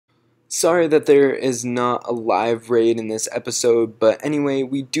Sorry that there is not a live raid in this episode, but anyway,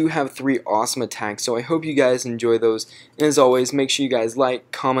 we do have 3 awesome attacks, so I hope you guys enjoy those. And as always, make sure you guys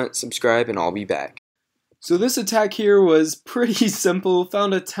like, comment, subscribe, and I'll be back. So this attack here was pretty simple.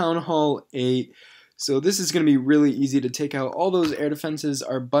 Found a Town Hall 8. So this is going to be really easy to take out. All those air defenses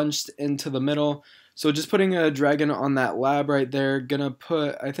are bunched into the middle. So just putting a dragon on that lab right there. Gonna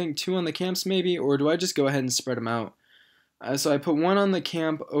put, I think, 2 on the camps maybe, or do I just go ahead and spread them out? So I put 1 on the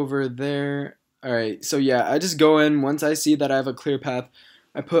camp over there. Alright, so yeah, I just go in. Once I see that I have a clear path,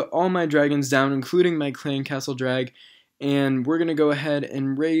 I put all my dragons down, including my clan castle drag. And we're going to go ahead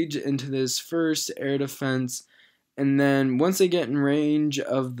and rage into this first air defense. And then once they get in range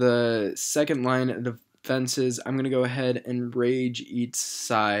of the second line of defenses, I'm going to go ahead and rage each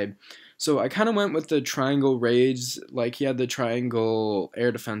side. So I kind of went with the triangle rage, like he had the triangle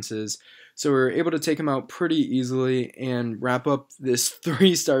air defenses. So we were able to take him out pretty easily and wrap up this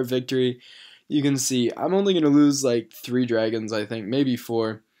 3-star victory. You can see I'm only going to lose like 3 dragons, I think, maybe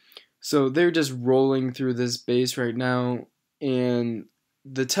 4. So they're just rolling through this base right now, and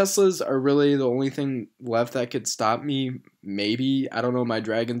the Teslas are really the only thing left that could stop me, maybe. I don't know, my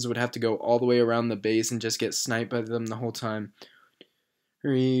dragons would have to go all the way around the base and just get sniped by them the whole time.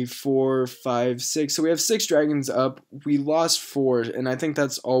 3, 4, 5, 6. So we have 6 dragons up. We lost 4, and I think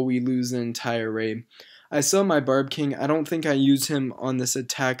that's all we lose the entire raid. I still have my Barb King. I don't think I use him on this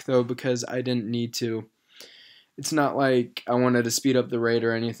attack, though, because I didn't need to. It's not like I wanted to speed up the raid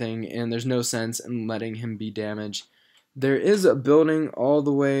or anything, and there's no sense in letting him be damaged. There is a building all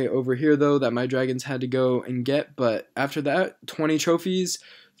the way over here, though, that my dragons had to go and get, but after that, 20 trophies,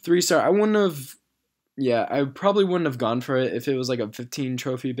 3-star. I probably wouldn't have gone for it if it was like a 15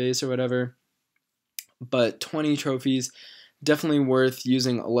 trophy base or whatever, but 20 trophies, definitely worth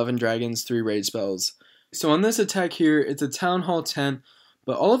using 11 dragons, 3 raid spells. So on this attack here, it's a Town Hall 10,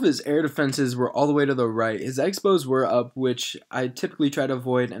 but all of his air defenses were all the way to the right. His expos were up, which I typically try to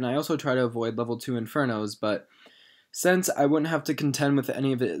avoid, and I also try to avoid level 2 infernos, but since I wouldn't have to contend with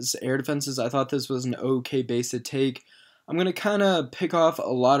any of his air defenses, I thought this was an okay base to take. I'm going to kind of pick off a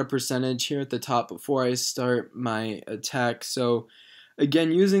lot of percentage here at the top before I start my attack. So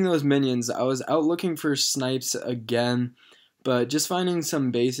again, using those minions, I was out looking for snipes again, but just finding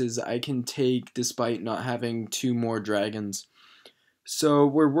some bases I can take despite not having 2 more dragons. So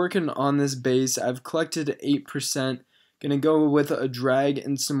we're working on this base. I've collected 8%. Gonna go with a drag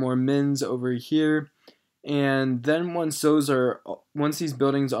and some more mins over here. And then once these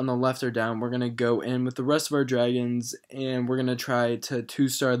buildings on the left are down, we're gonna go in with the rest of our dragons and we're gonna try to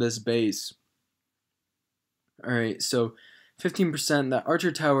 2-star this base. Alright, so 15%, that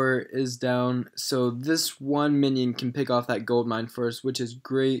archer tower is down, so this one minion can pick off that gold mine first, which is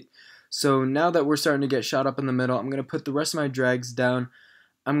great. So now that we're starting to get shot up in the middle, I'm going to put the rest of my drags down.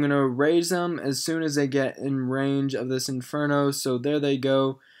 I'm going to raise them as soon as they get in range of this inferno, so there they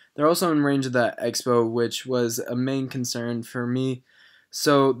go. They're also in range of that expo, which was a main concern for me.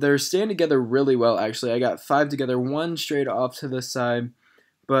 So they're staying together really well, actually. I got 5 together, 1 straight off to the side.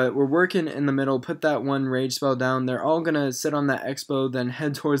 But we're working in the middle, put that 1 rage spell down. They're all going to sit on that expo, then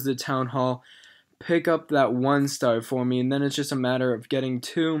head towards the town hall, pick up that 1-star for me, and then it's just a matter of getting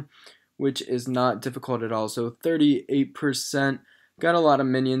 2, which is not difficult at all. So 38%, got a lot of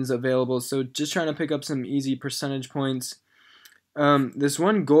minions available, so just trying to pick up some easy percentage points. This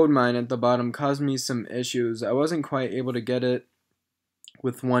 1 gold mine at the bottom caused me some issues. I wasn't quite able to get it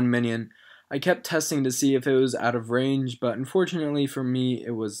with 1 minion. I kept testing to see if it was out of range, but unfortunately for me,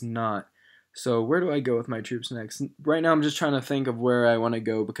 it was not. So where do I go with my troops next? Right now I'm just trying to think of where I want to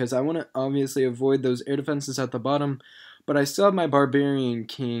go, because I want to obviously avoid those air defenses at the bottom, but I still have my Barbarian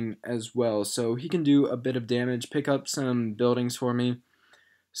King as well, so he can do a bit of damage, pick up some buildings for me.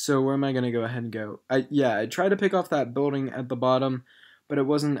 So where am I going to go ahead and go? I tried to pick off that building at the bottom, but it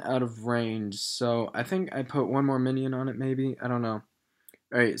wasn't out of range, so I think I put 1 more minion on it maybe, I don't know.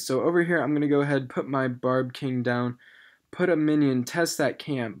 Alright, so over here I'm going to go ahead and put my Barb King down, put a minion, test that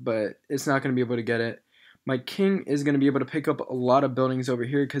camp, but it's not going to be able to get it. My king is going to be able to pick up a lot of buildings over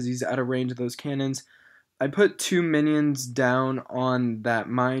here because he's out of range of those cannons. I put 2 minions down on that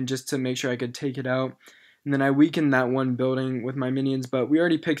mine just to make sure I could take it out. And then I weakened that 1 building with my minions, but we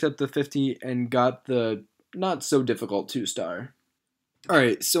already picked up the 50 and got the not so difficult 2-star.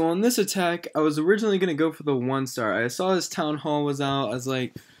 Alright, so on this attack, I was originally going to go for the 1-star. I saw his town hall was out. I was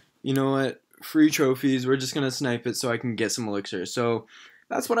like, you know what, free trophies, we're just going to snipe it so I can get some elixir. So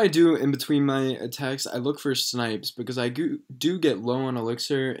that's what I do in between my attacks. I look for snipes because I do get low on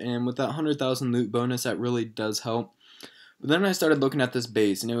elixir, and with that 100,000 loot bonus, that really does help. But then I started looking at this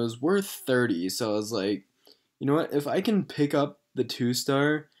base, and it was worth 30, so I was like, you know what, if I can pick up the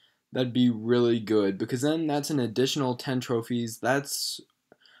 2-star, That'd be really good because then that's an additional 10 trophies.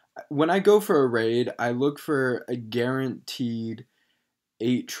 When I go for a raid, I look for a guaranteed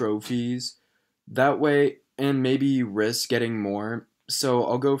 8 trophies. That way, and maybe risk getting more. So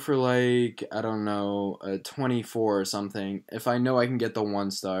I'll go for like, I don't know, a 24 or something if I know I can get the 1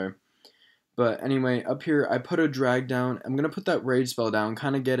 star. But anyway, up here I put a drag down. I'm going to put that rage spell down,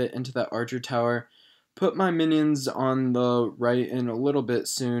 kind of get it into that archer tower. Put my minions on the right in a little bit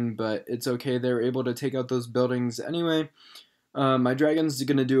soon, but it's okay. They were able to take out those buildings anyway. My dragon's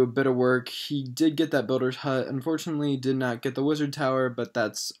gonna do a bit of work. He did get that builder's hut. Unfortunately, did not get the wizard tower, but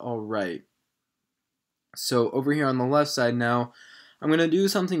that's alright. So over here on the left side now, I'm gonna do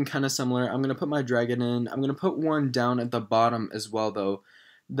something kind of similar. I'm gonna put my dragon in. I'm gonna put one down at the bottom as well though.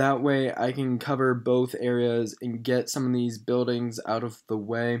 That way I can cover both areas and get some of these buildings out of the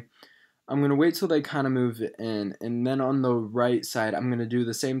way. I'm going to wait till they kind of move in, and then on the right side I'm going to do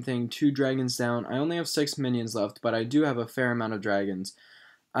the same thing, 2 dragons down. I only have 6 minions left, but I do have a fair amount of dragons.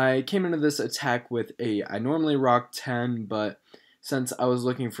 I came into this attack with 8. I normally rock 10, but since I was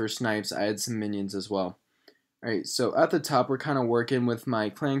looking for snipes, I had some minions as well. Alright, so at the top we're kind of working with my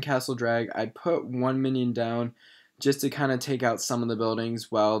clan castle drag. I put 1 minion down just to kind of take out some of the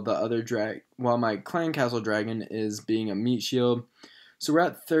buildings while my clan castle dragon is being a meat shield. So we're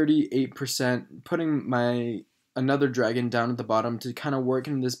at 38%, putting my another dragon down at the bottom to kind of work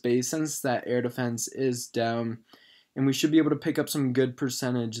in this base since that air defense is down, and we should be able to pick up some good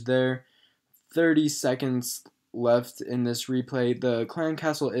percentage there. 30 seconds left in this replay. The clan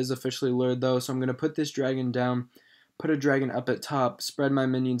castle is officially lured though, so I'm going to put this dragon down, put a dragon up at top, spread my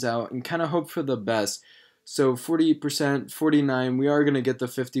minions out, and kind of hope for the best. So 48%, 49, we are going to get the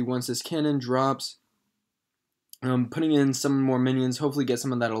 50 once this cannon drops. Putting in some more minions, hopefully get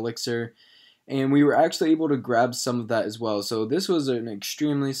some of that elixir, and we were actually able to grab some of that as well. So this was an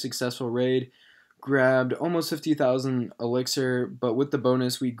extremely successful raid. Grabbed almost 50,000 elixir, but with the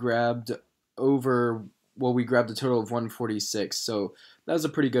bonus we grabbed a total of 146, so that was a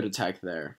pretty good attack there.